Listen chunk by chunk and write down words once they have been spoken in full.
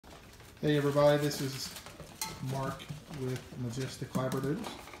Hey everybody, this is Mark with Majestic Labradoodles.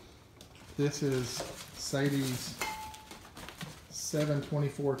 This is Sadie's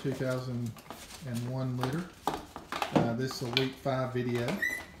 7/24/2001 litter. This is a week 5 video. I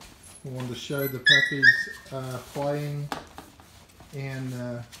wanted to show the puppies playing in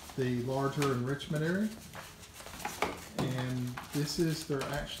the larger enrichment area. And this is their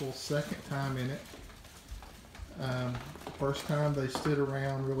actual second time in it. First time they stood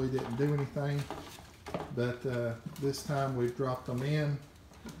around, really didn't do anything, but this time we've dropped them in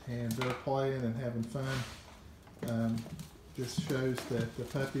and they're playing and having fun. This shows that the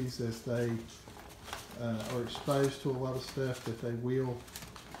puppies, as they are exposed to a lot of stuff, that they will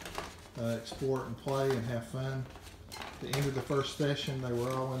explore it and play and have fun. At the end of the first session, they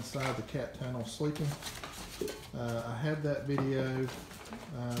were all inside the cat tunnel sleeping. I had that video,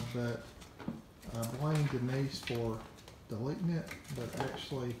 but I blame Denise for deleting it, but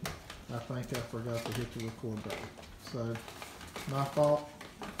actually I think I forgot to hit the record button. So, my fault,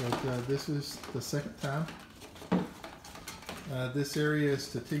 but this is the second time. This area is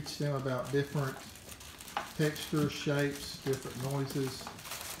to teach them about different textures, shapes, different noises.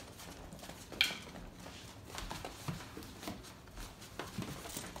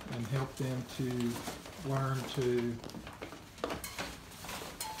 And help them to learn to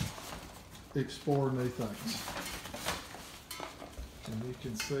explore new things. And you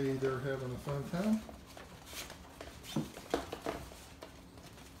can see they're having a fun time.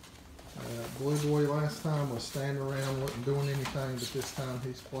 Blue Boy last time was standing around, wasn't doing anything, but this time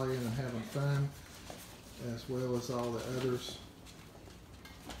he's playing and having fun, as well as all the others.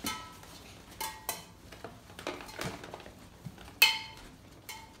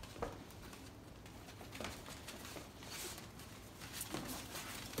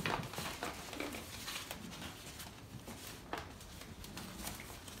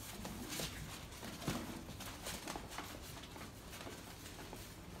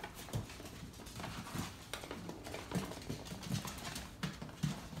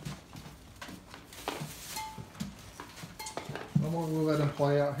 We'll let them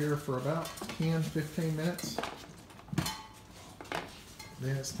play out here for about 10-15 minutes.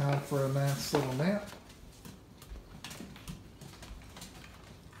 Then it's time for a nice little nap.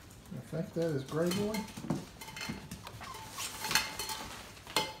 I think that is Gray Boy.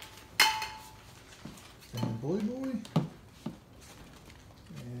 And Blue Boy.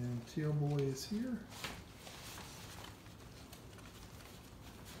 And Teal Boy is here.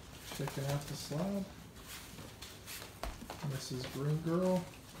 Checking out the slide. This is Green Girl.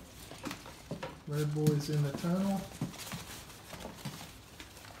 Red Boy's in the tunnel.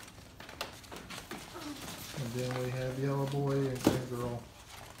 And then we have Yellow Boy and Green Girl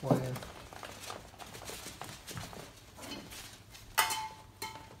playing.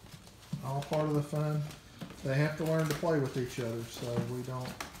 All part of the fun. They have to learn to play with each other, so we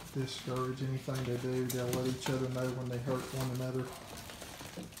don't discourage anything they do. They'll let each other know when they hurt one another.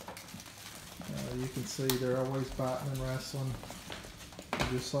 You can see they're always biting and wrestling,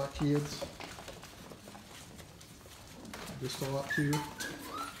 just like kids, just a lot cuter.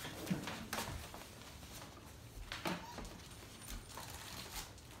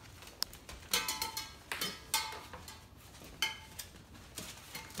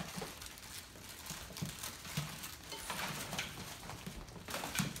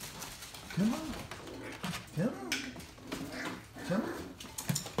 Come on, come on, come on.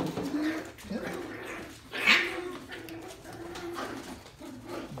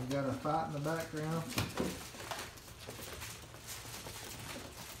 Got a fight in the background.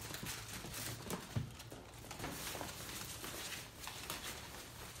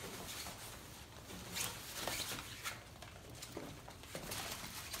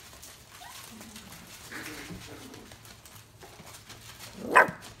 What?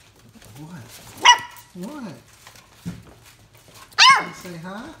 What? You say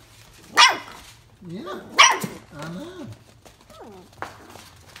hi? Yeah, I know.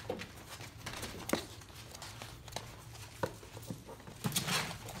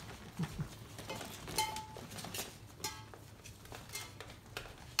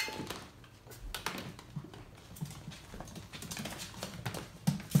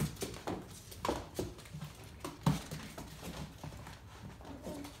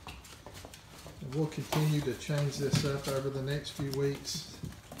 We'll continue to change this up over the next few weeks,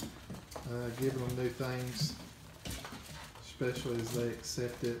 giving them new things, especially as they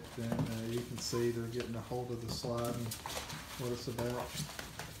accept it. And you can see they're getting a hold of the slide and what it's about,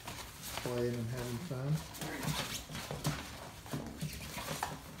 playing and having fun.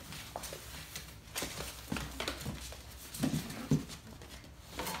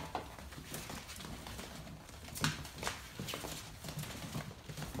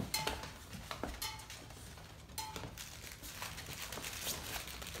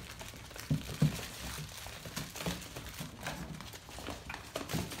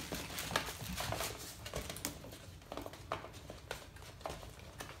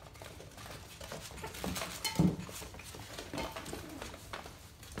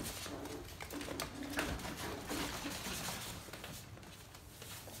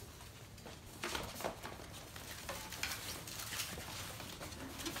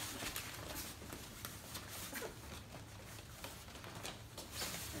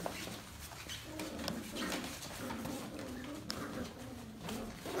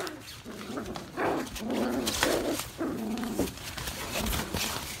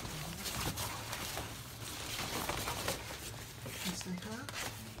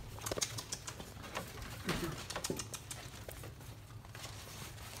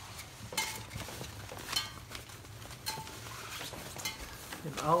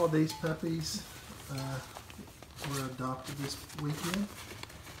 all of these puppies were adopted this weekend.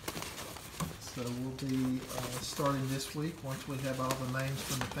 So we'll be starting this week. Once we have all the names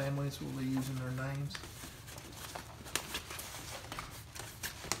from the families, we'll be using their names.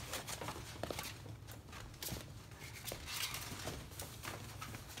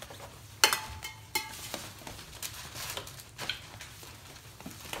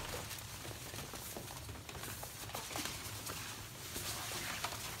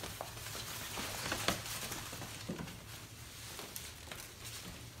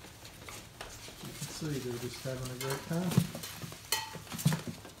 See, they're just having a great time.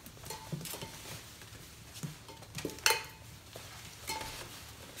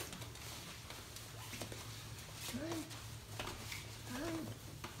 Hey. Hey.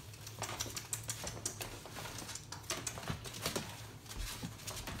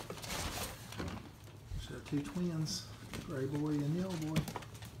 There's our two twins, gray boy and yellow boy.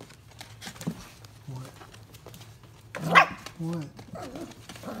 What? What?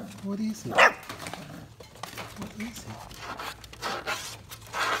 What is it? What is it?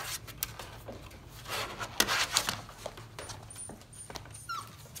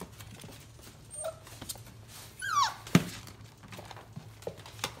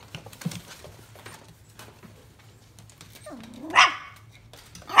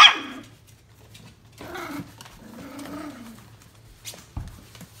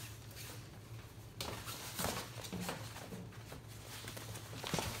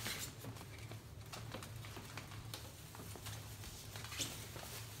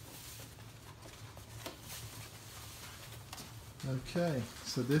 Okay,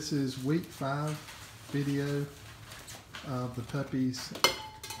 so this is week 5 video of the puppies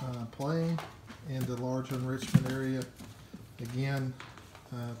playing in the large enrichment area. Again,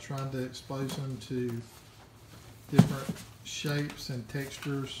 trying to expose them to different shapes and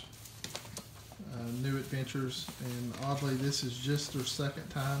textures, new adventures, and oddly this is just their second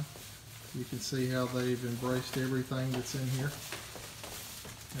time. You can see how they've embraced everything that's in here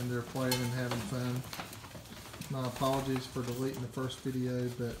and they're playing and having fun. My apologies for deleting the first video,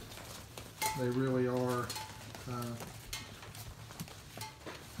 but they really are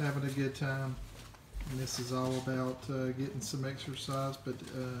having a good time. And this is all about getting some exercise, but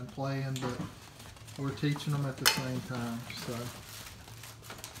playing, but we're teaching them at the same time. So,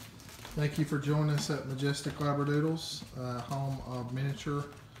 thank you for joining us at Majestic Labradoodles, home of miniature,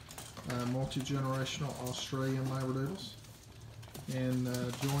 multi-generational Australian Labradoodles. And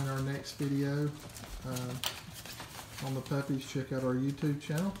join our next video. On the puppies, check out our YouTube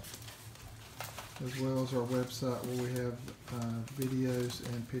channel as well as our website where we have videos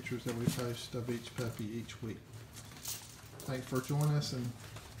and pictures that we post of each puppy each week. Thanks for joining us and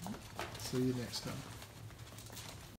see you next time.